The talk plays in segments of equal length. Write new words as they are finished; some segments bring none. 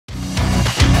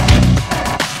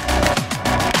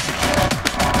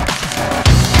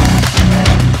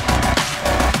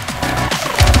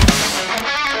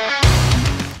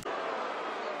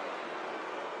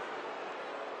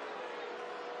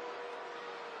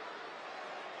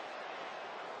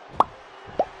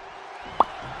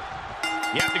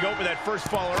You have to go for that first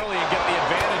fall early and get the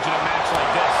advantage in a match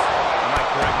like this. Am I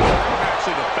correct?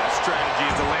 Actually, the best strategy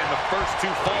is to land the first 2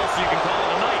 falls so you can call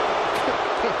it a night.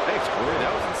 Thanks, Corey.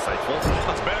 That was insightful.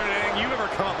 That's better than anything you've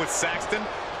ever come up with, Saxton.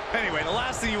 Anyway, the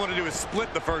last thing you want to do is split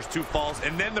the first 2 falls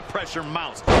and then the pressure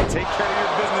mounts. Take care of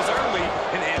your business early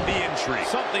and end the intrigue.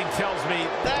 Something tells me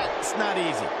that's not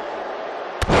easy.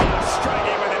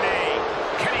 Striking with an A.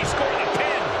 Can he score the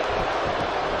pin?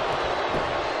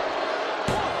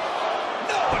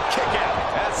 No, a kick out.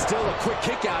 That's still a quick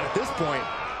kick out at this point.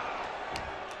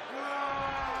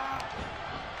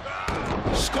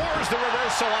 Scores the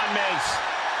reversal on Miz.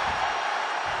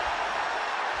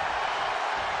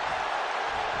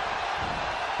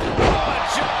 Oh, a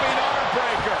jumping arm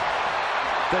breaker.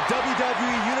 The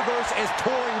WWE Universe is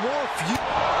pouring more fuel.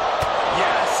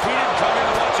 Yes, he didn't come in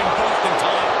to watch him both in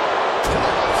time.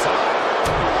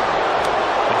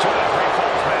 The Johnny Great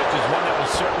Falls match is one that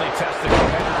will certainly test the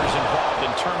competitors involved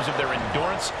in terms of their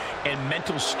endurance and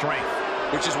mental strength.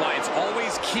 Which is why it's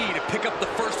always key to pick up the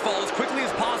first fall as quickly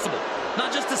as possible.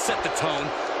 Not just to set the tone,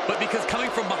 but because coming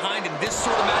from behind in this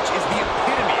sort of match is the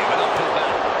epitome of an uphill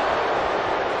battle.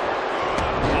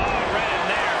 Oh, right in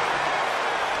there.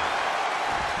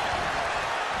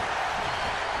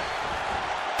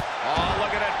 Oh,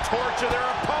 look at that torture their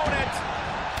opponent.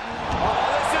 Oh,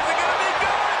 this isn't going to be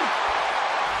good.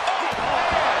 Oh,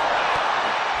 man.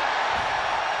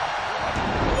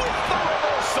 With the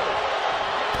reversal.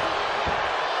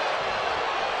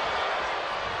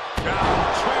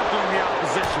 Trampling the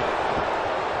opposition.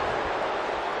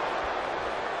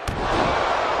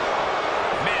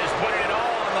 Miz putting it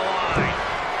all on the line.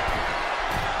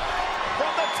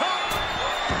 From the top.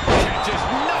 Catches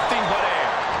nothing but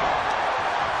air.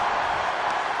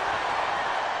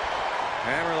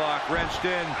 Hammerlock wrenched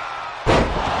in.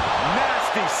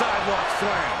 Nasty sidewalk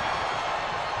slam.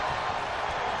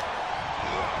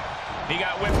 He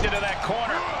got whipped into that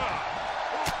corner.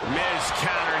 Miz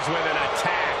counters with an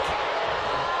attack.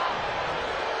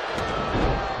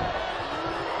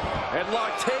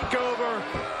 Headlock takeover,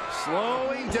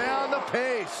 slowing down the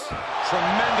pace.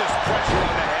 Tremendous pressure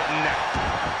on the head and neck.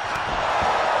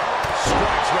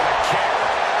 Strikes with a kick.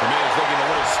 The man is looking a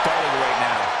little startled right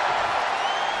now.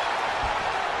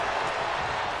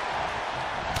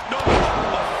 No.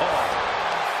 Oh.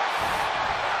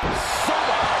 So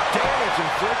much damage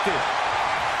inflicted.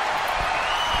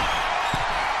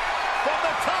 From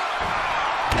the top.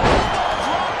 Elbow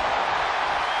drop.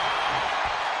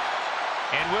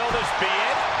 And will this be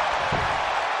it?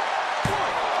 1,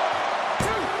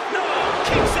 2. No,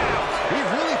 kicks out. We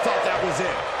really thought that was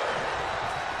it.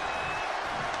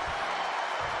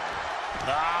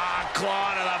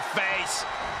 Claw to the face.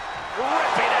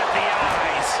 Ripping at the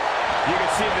eyes. You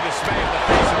can see the dismay on the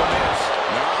face of the Miz.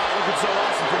 Not looking so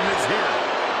awesome for Miz here.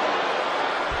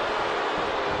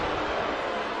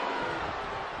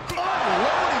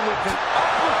 Unloading with an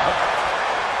uppercut.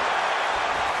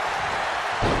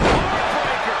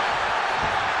 Heartbreaker.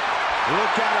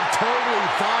 Look at him totally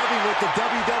vibing with the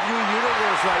WWE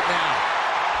Universe right now.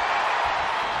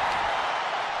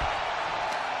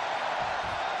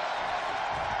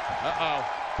 Uh-oh.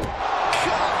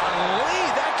 Golly,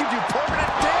 that could do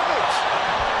permanent damage.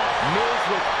 Miz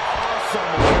with awesome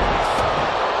awareness.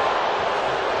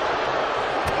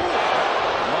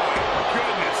 My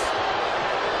goodness.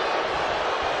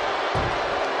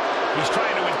 He's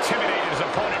trying to intimidate his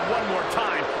opponent one more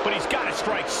time, but he's got to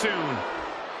strike soon.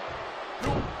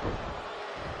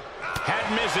 Had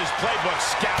Miz's playbook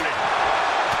scouted.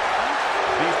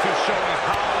 These two showing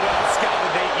how well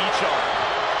scouted they each are.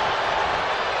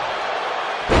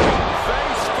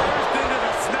 Face first into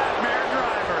the snapmare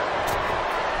driver.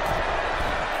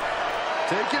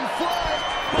 Taking flight.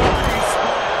 Body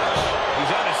splash.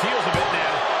 He's on his heels a bit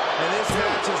now. And this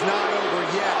match is not over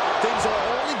yet. Things are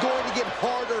only going to get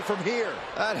harder from here.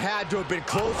 That had to have been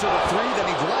closer to 3 than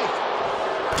he'd like.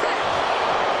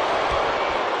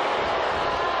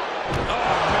 Oh,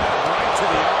 man, right to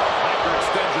the arm.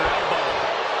 Hyperextend your elbow.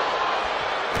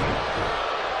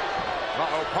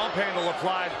 Uh-oh, pump handle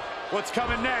applied. What's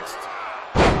coming next?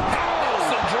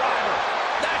 Nelson driver.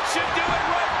 That should do it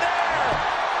right there.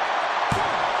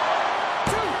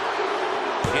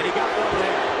 1, 2. And he got one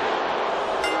there.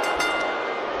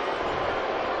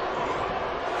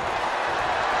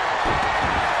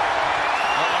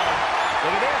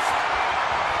 Look at this.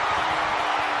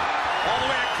 All the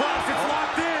way across, it's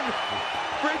locked in.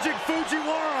 Bridging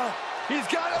Fujiwara. He's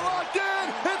got it locked in.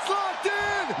 It's locked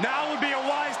in. Now would be a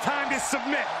wise time to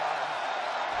submit.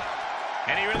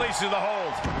 And he releases the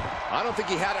hold. I don't think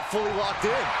he had it fully locked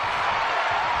in.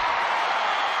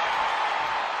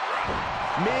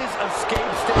 Miz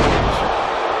escapes stage.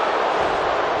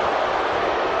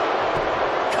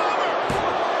 Cover!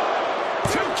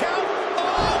 2 count.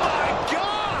 Oh, my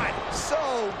God! So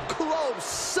close,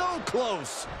 so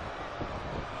close.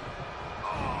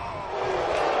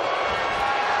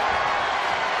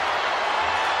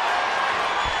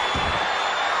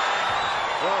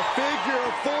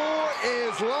 Figure 4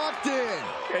 is locked in.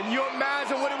 Can you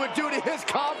imagine what it would do to his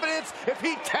confidence if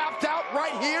he tapped out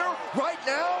right here, right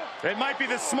now? It might be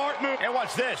the smart move. And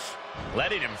watch this.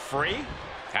 Letting him free?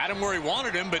 Had him where he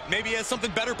wanted him, but maybe he has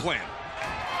something better planned.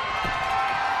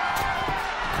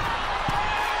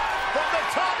 From the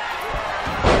top.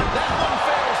 That one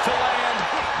fails to land.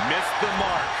 Missed the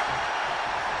mark.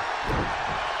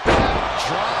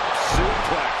 Drop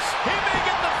suplex. He may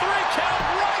get the 3 count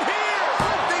right here.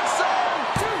 I think so.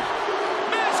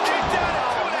 Miz kicked out at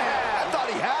 2.5. I thought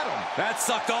he had him. That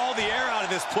sucked all the air out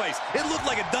of this place. It looked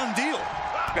like a done deal.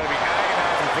 Gonna be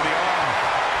agonizing for the arm.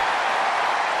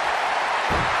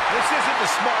 This isn't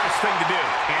the smartest thing to do,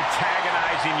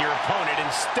 antagonizing your opponent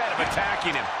instead of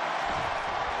attacking him.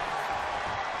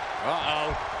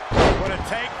 Uh-oh. What a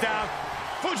takedown.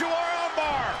 Fujiwara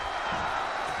armbar.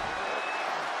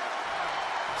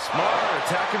 Smart,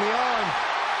 attacking the arm.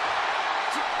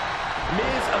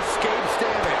 Miz escapes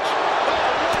damage.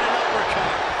 Oh, what an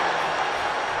uppercut.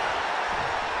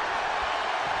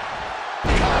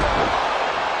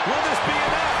 Will this be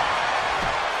enough?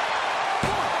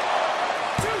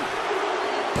 1, 2,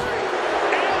 3.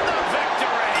 And the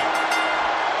victory.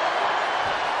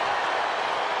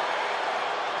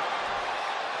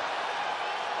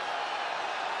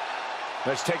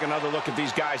 Let's take another look at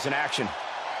these guys in action.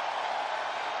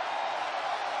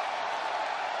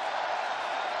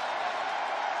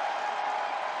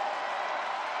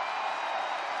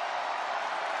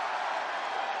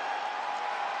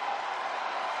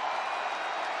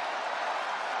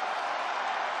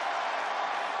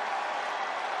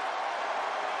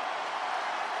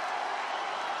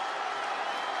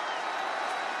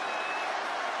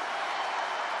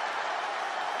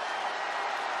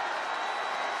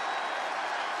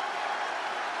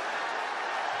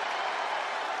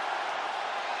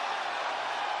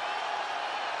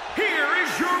 Here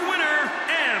is your winner,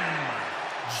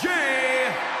 MJF.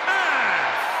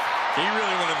 He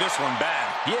really wanted this one bad.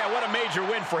 Yeah, what a major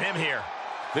win for him here.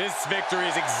 This victory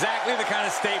is exactly the kind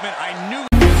of statement I knew.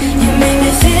 You make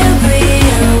me feel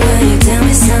real when you tell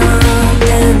me something.